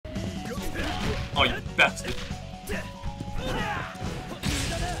Oh, you bastard.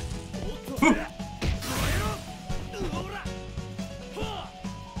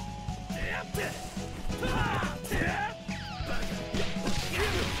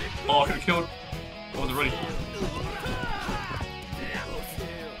 Oh, I could've killed. I wasn't ready.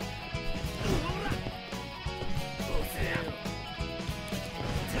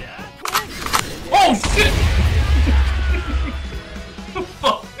 Oh shit!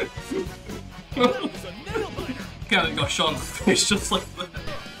 Fuck! God, it got shot in the face just like that.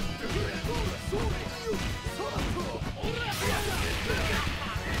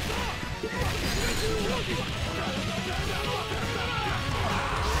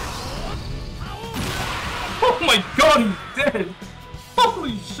 Oh my god, he's dead!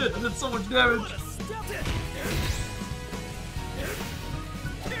 Holy shit, I did so much damage!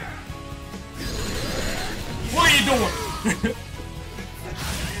 What are you doing?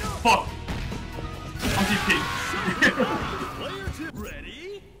 Fuck! I'm TP.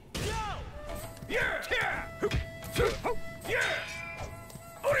 Ready? Go! You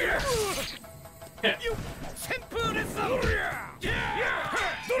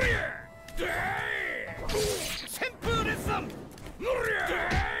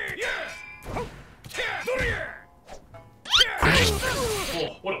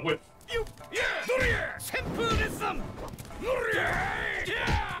oh, what a whip.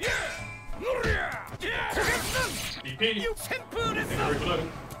 BP.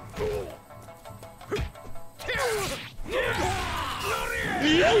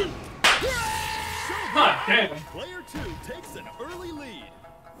 God damn. Player 2 takes an early lead.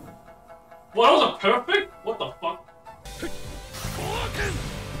 What, that wasn't perfect? What the fuck?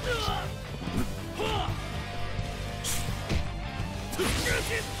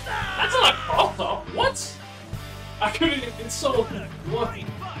 That's not a cross-up. What? I couldn't even insult. What?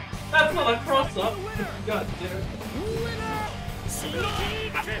 That's not a cross-up. God damn it.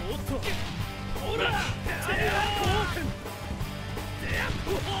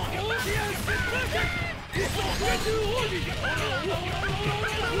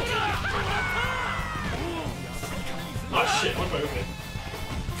 Oh shit, what am I opening?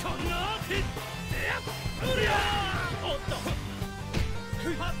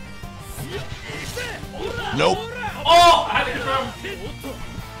 Nope. Oh! I had to confirm!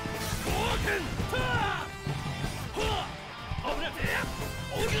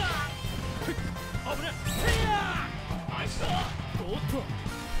 Nice.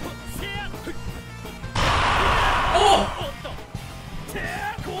 Oh!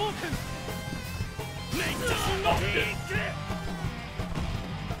 Oh,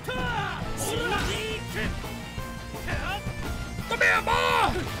 shit. Come here, boy!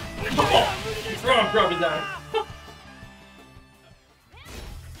 Oh, grab it down.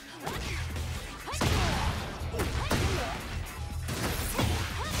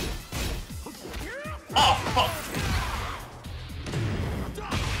 Oh, fuck.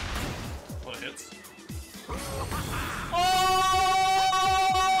 What hits?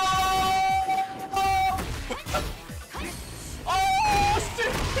 Oh,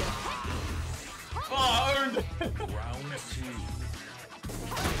 shit! Oh, I earned it. Round 2.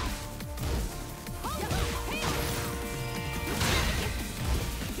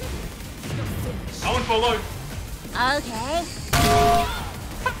 I went for a load. Okay.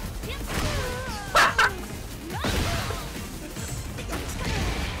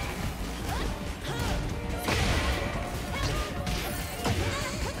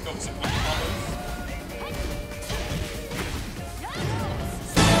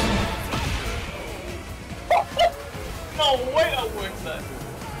 No way that works then.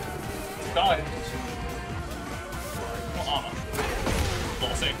 Died. What armor?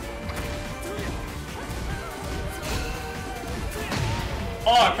 Lossing.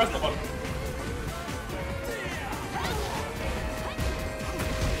 Oh, I pressed the button.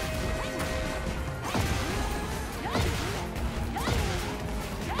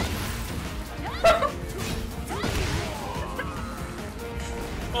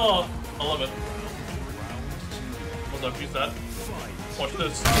 Oh, I love it. Hold up, use that. Watch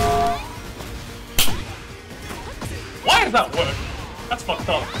this. Why does that work? That's fucked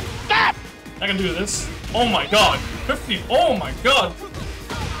up. Stop! I can do this. Oh my god. 50. Oh my god.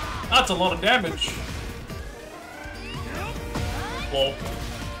 That's a lot of damage. Whoa.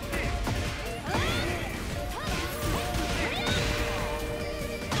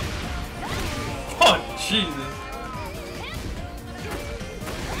 Oh, Jesus.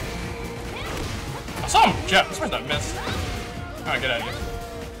 I saw him jab. Where's that miss? Alright, get out of here.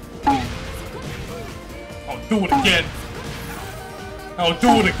 I'll do it again. I'll do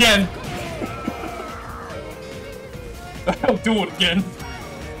it again. I'll do it again.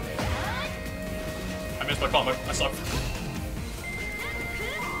 I missed my combo. I suck.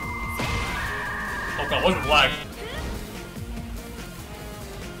 Oh god, what's the lag?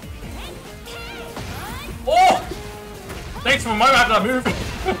 Oh! Thanks for reminding me of that move.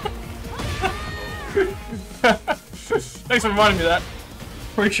 Thanks for reminding me of that.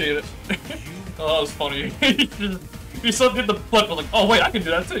 Appreciate it. Oh, that was funny. You still did the flip, but like, oh wait, I can do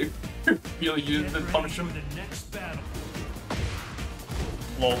that too. Really used and punish him.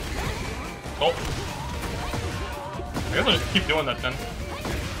 Lol. Oh. I guess I'll just keep doing that then.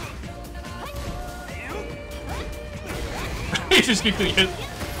 He just keeps getting hit.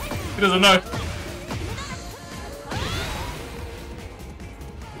 He doesn't know.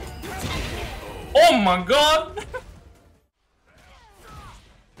 Oh my god!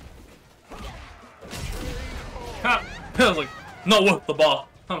 Ha! I was like, not worth the bar.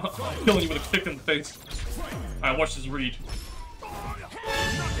 I'm killing you with a kick in the face. Alright, watch this read.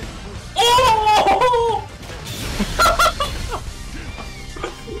 Oh!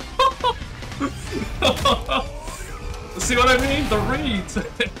 See what I mean? The reads!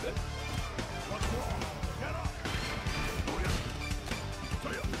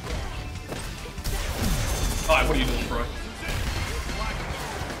 Alright, what are you doing, bro?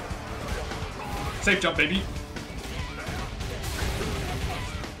 Safe jump, baby.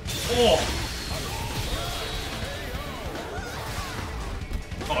 Oh!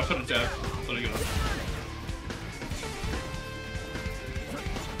 Oh, I should've jabbed. So you go.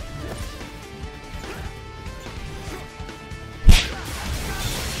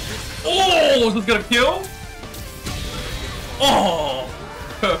 Oh! Is this gonna kill? Oh!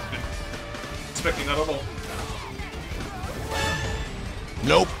 Perfect. Expecting that at all.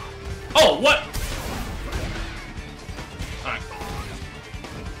 Nope. Oh, what? Alright.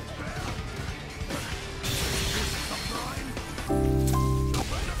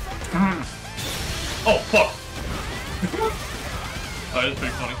 Oh, fuck. That is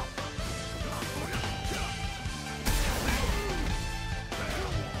pretty funny.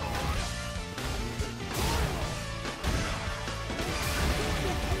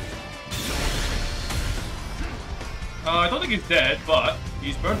 I don't think he's dead, but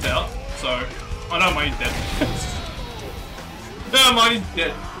he's burnt out, so... Oh, no, mine, he's dead. No, mine, he's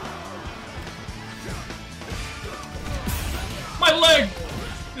dead. My leg!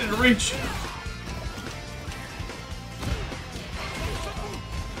 Didn't reach.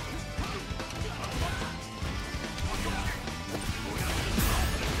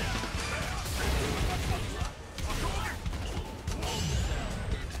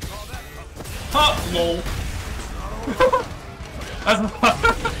 Ha! Lol. That's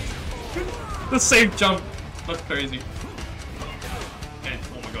the safe jump. That's crazy. And,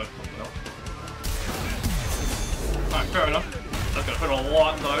 oh my god. Alright, fair enough. That's gonna hurt a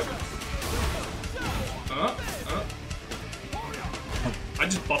lot though. I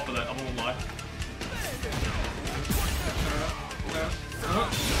just buffed for that, I won't lie.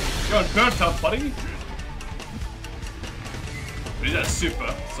 You're burnt up, buddy. But he's at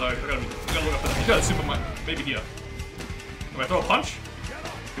super, so I gotta look up for that. He's got a super, maybe here. Can I throw a punch?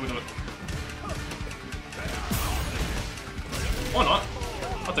 Here we do it. Or not.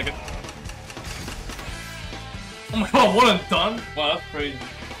 I'll take it. Oh my god, one and done? Wow, that's crazy.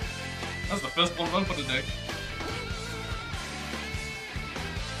 That's the first one done for the day.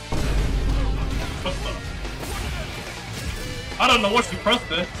 What the? I don't know what you pressed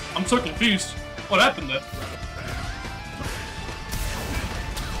there. I'm so confused. What happened there?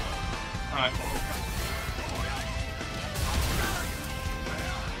 Alright.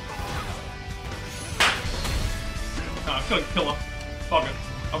 No, I'm gonna kill her. Fuck it.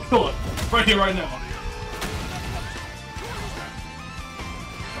 I'll kill her. Right here, right now.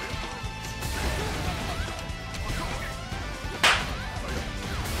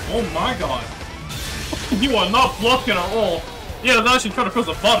 Oh my god. You are not blocking at all. Yeah, I'm actually trying to press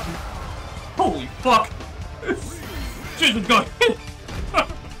a button. Holy fuck. Jesus god.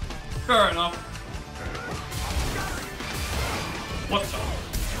 Fair enough. What the?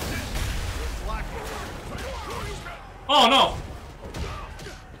 Oh no!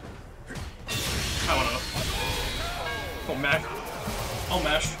 I don't know. Oh, mash. Oh,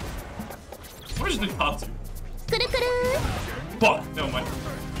 mash. Where's the Tatsu? Fuck, never mind.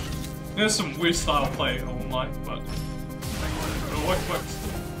 There's some weird style play online, but it works.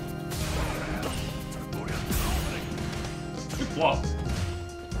 Good block.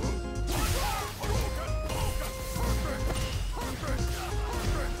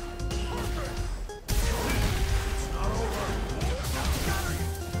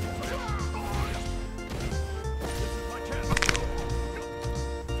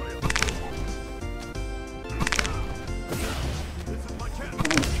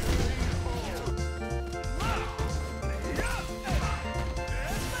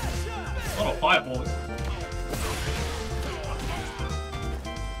 fireball.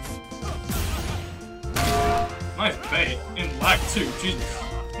 Nice bait. In lag too, Jesus.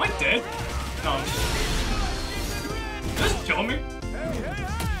 Am I dead? No. Did this kill me?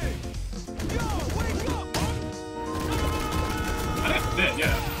 I think I'm dead,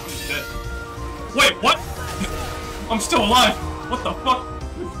 yeah. I'm just dead. Wait, what? I'm still alive! What the fuck?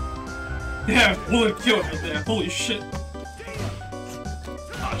 Damn, bullet killed me there. Holy shit.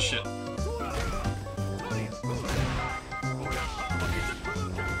 Ah, shit.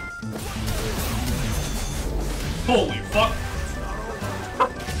 Holy fuck!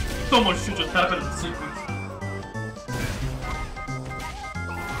 So much shit just happened in the sequence.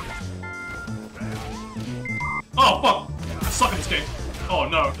 Oh fuck! I suck at this game. Oh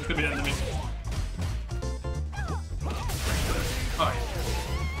no, it's gonna be an enemy. Alright.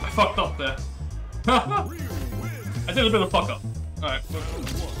 I fucked up there. I did a bit of fuck up. Alright.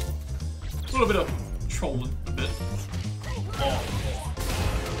 A little bit of trolling. A bit. Oh.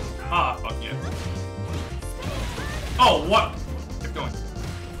 Ah, fuck yeah. Oh, what? Keep going.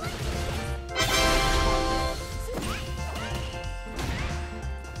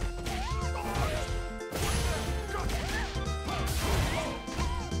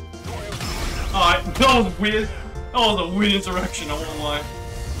 Alright, that was weird. That was a weird interaction, I won't lie.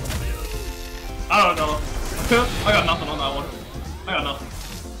 I don't know. I got nothing on that one. I got nothing.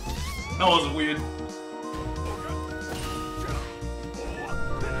 That was weird.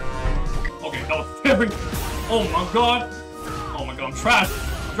 Okay, that was very... Oh my god! Oh my god, I'm trash!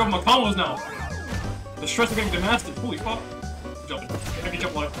 I'm dropping my combos now! The stress of getting demasted, holy fuck! I'm jumping. I can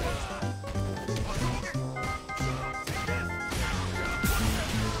jump like...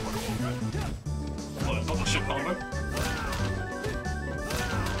 Oh, that's a shit combo.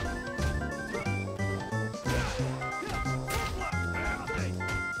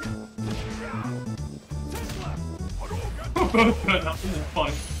 This is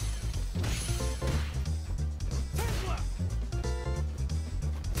fun.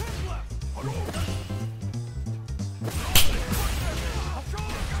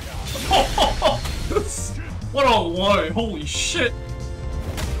 What a load, holy shit!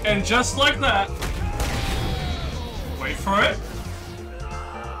 And just like that, wait for it.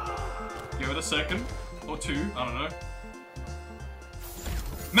 Give it a second, or two, I don't know.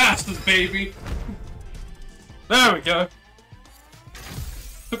 Masters, baby! There we go.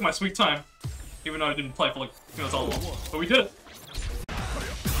 Took my sweet time, even though I didn't play for like, you know, so long. But we did it.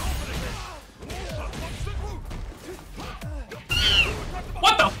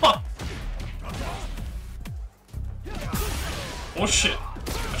 What the fuck? Oh shit.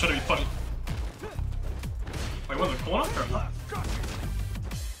 I tried to be funny. Wait, what's the corner?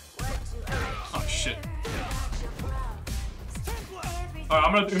 Oh shit. Alright,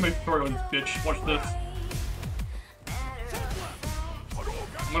 I'm gonna do my tutorial on this bitch. Watch this.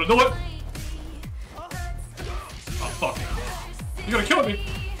 I'm gonna do it! Oh fuck. You're gonna kill me!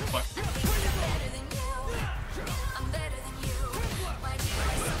 Fuck.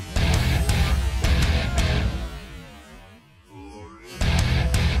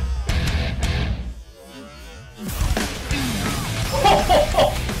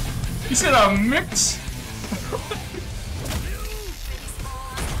 You said a mix?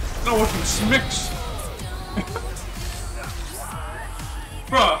 No, it was mix.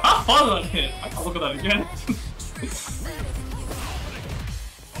 Bro, how far did that hit? I gotta look at that again.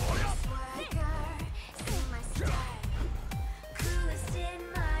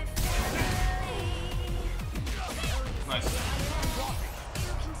 Nice.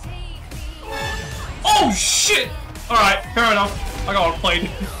 Oh shit! Alright, fair enough. I got outplayed.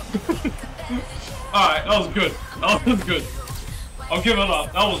 Alright, that was good. That was good. I'll give it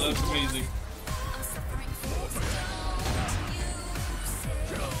up. That was amazing.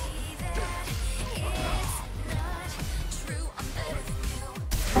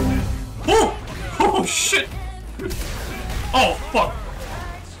 Oh! Oh shit! Oh fuck!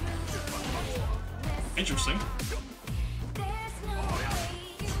 Interesting.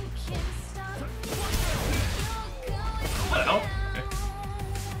 What the hell? Okay.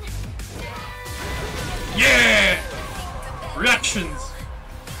 Yeah! Reactions!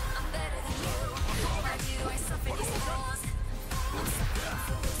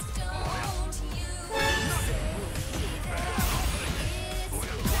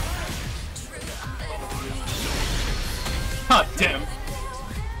 God damn.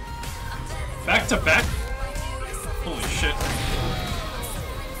 Back to back? Holy shit.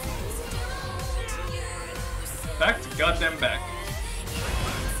 Back to goddamn back.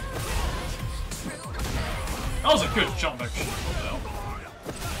 That was a good jump, actually. What the hell?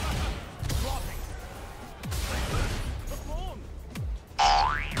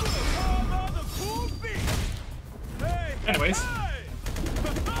 face.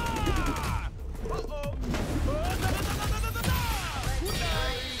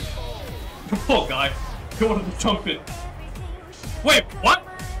 Poor guy. He wanted to jump in. Wait, what?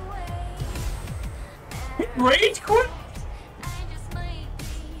 Rage quit?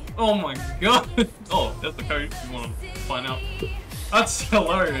 Oh my god. Oh, that's the code you want to find out. That's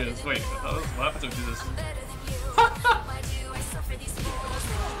hilarious. Wait, what happens if we do this?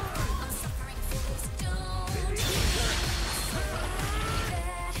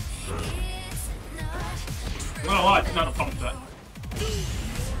 I'm not gonna lie, I did not have a problem with that.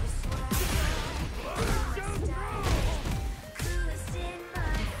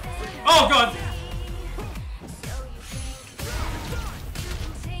 Oh god!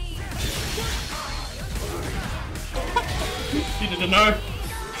 He didn't know.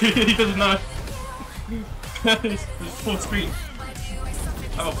 He doesn't know. It's full screen.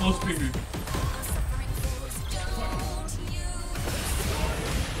 I have a full screen view.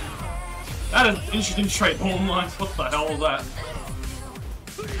 That is an interesting trait online. What the hell was that?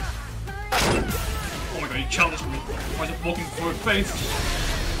 Oh my god, he challenged me. I was just walking through his face.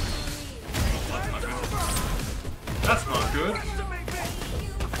 That's not good.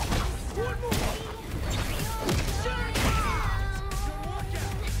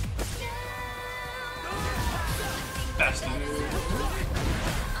 Bastard.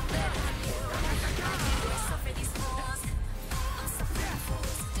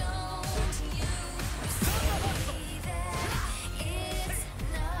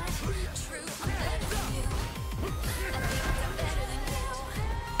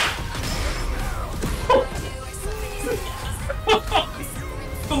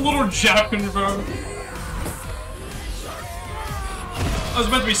 The little Japan, bro. I was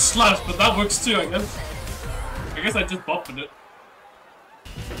meant to be slashed, but that works too, I guess. I guess I just buffed it.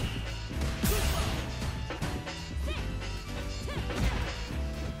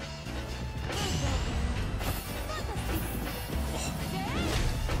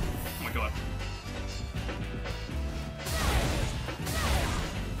 Oh my god.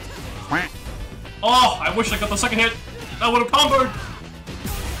 Oh, I wish I got the second hit. That would have comboed.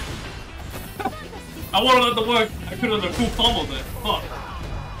 I wanted it to work. I could have done a cool combo there. Fuck.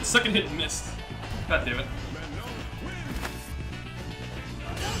 The second hit missed. God damn it.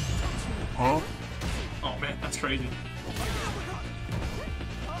 Huh? Oh man, that's crazy.